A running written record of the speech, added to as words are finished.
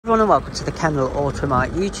everyone and welcome to the Kendal Automart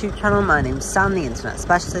YouTube channel. My name's Sam, the internet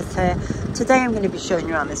specialist here. Today I'm going to be showing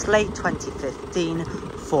you around this late 2015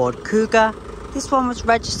 Ford Kuga. This one was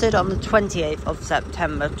registered on the 28th of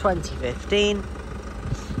September 2015.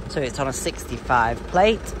 So it's on a 65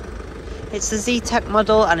 plate. It's the Zetec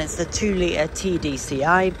model and it's the 2-litre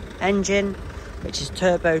TDCI engine, which is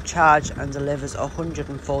turbocharged and delivers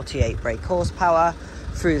 148 brake horsepower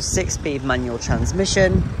through a 6-speed manual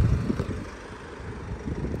transmission.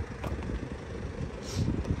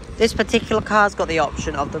 This particular car's got the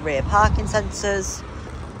option of the rear parking sensors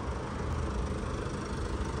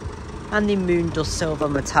and the moon dust silver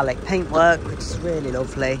metallic paintwork, which is really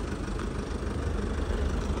lovely.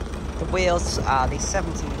 The wheels are the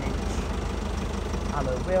 17-inch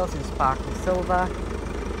alloy wheels in sparkling silver.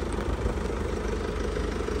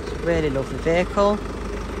 It's a really lovely vehicle.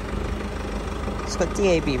 It's got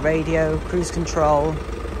DAB radio, cruise control,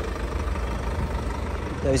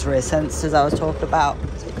 those rear sensors I was talking about.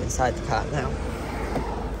 Take it inside the car now.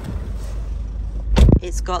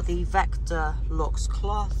 It's got the Vector Luxe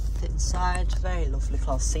cloth inside, very lovely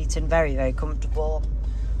cloth seating, very comfortable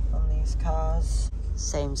on these cars.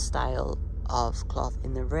 Same style of cloth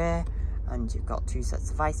in the rear, and you've got 2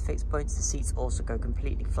 sets of ISOFIX points. The seats also go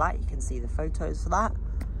completely flat, you can see the photos for that.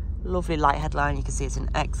 Lovely light headline, you can see it's in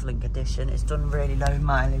excellent condition. It's done really low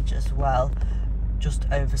mileage as well, just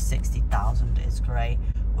over 60,000 is great.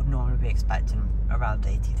 Would normally be expecting around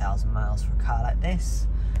 80,000 miles for a car like this.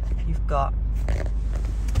 You've got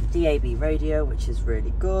DAB radio, which is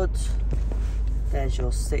really good. There's your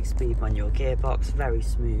 6-speed manual gearbox, very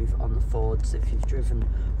smooth on the Fords. If you've driven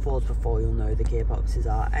Fords before, you'll know the gearboxes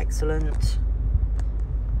are excellent.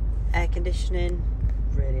 Air conditioning,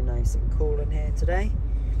 really nice and cool in here today.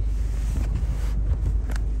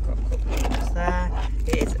 Got a couple of buttons there.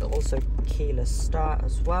 It is also keyless start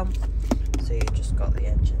as well, so you've just got the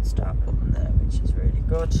engine start button there, which is really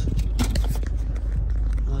good.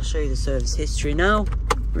 I'll show you the service history now.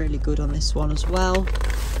 Really good on this one as well.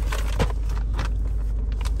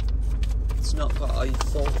 It's not got a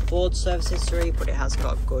full Ford service history, but it has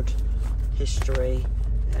got good history.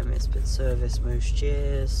 It's been serviced most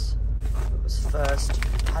years. It was first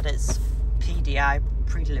had its PDI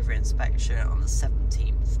pre-delivery inspection on the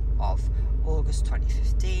 17th of August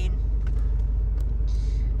 2015,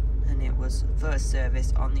 and it was first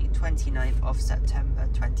serviced on the 29th of September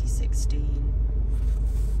 2016,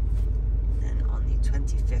 and on the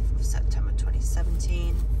 25th of September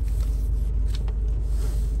 2017,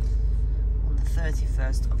 on the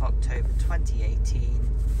 31st of October 2018,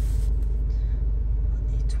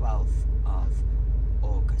 on the 12th of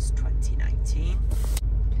August 2019.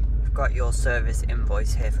 Got your service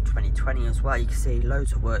invoice here for 2020 as well. You can see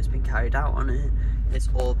loads of work's been carried out on it. It's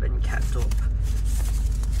all been kept up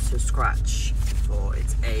to scratch for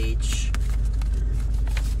its age,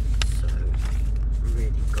 so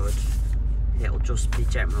really good. It'll just be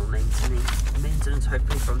general maintenance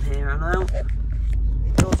hopefully from here on out. It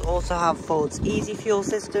does also have Ford's easy fuel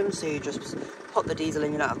system, so you just put the diesel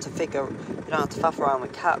in. You don't have to faff around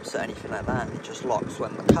with caps or anything like that. It just locks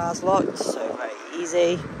when the car's locked, so very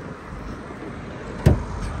easy.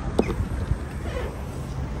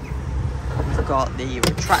 Got the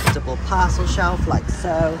retractable parcel shelf like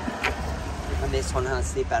so, and this one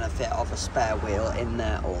has the benefit of a spare wheel in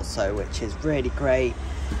there also, which is really great.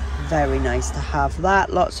 Very nice to have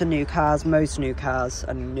that. Lots of new cars, most new cars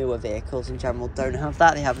and newer vehicles in general don't have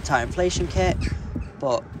that. They have a tyre inflation kit,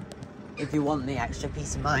 but if you want the extra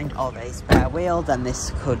peace of mind of a spare wheel, then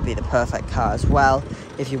this could be the perfect car as well.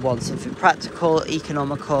 If you want something practical,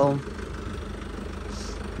 economical,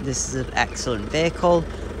 this is an excellent vehicle.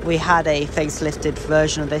 We had a facelifted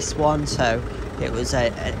version of this one, so it was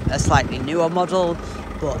a slightly newer model,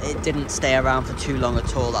 but it didn't stay around for too long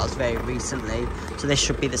at all. That was very recently, so this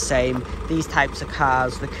should be the same. These types of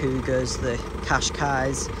cars, the Kugas, the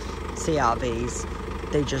Qashqais, CRVs,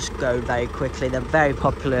 they just go very quickly. They're very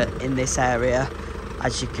popular in this area.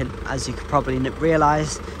 As you could probably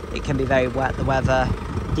realise, it can be very wet, the weather.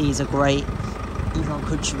 These are great. Even on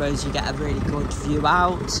country roads, you get a really good view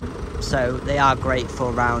out. So they are great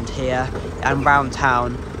for around here, and round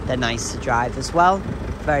town they're nice to drive as well,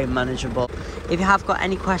 very manageable. If you have got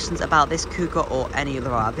any questions about this Kuga or any other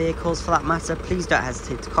of our vehicles for that matter, please don't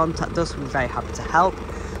hesitate to contact us. We're very happy to help.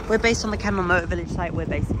 We're based on the Kendal Motor Village site. We're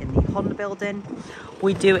based in the Honda building.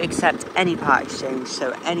 We do accept any part exchange,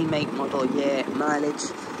 so any make, model, year, mileage.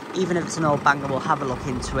 Even if it's an old banger, we'll have a look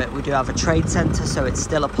into it. We do have a trade centre, so it's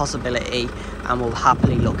still a possibility, and we'll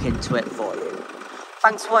happily look into it for you.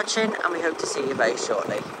 Thanks for watching, and we hope to see you very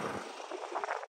shortly.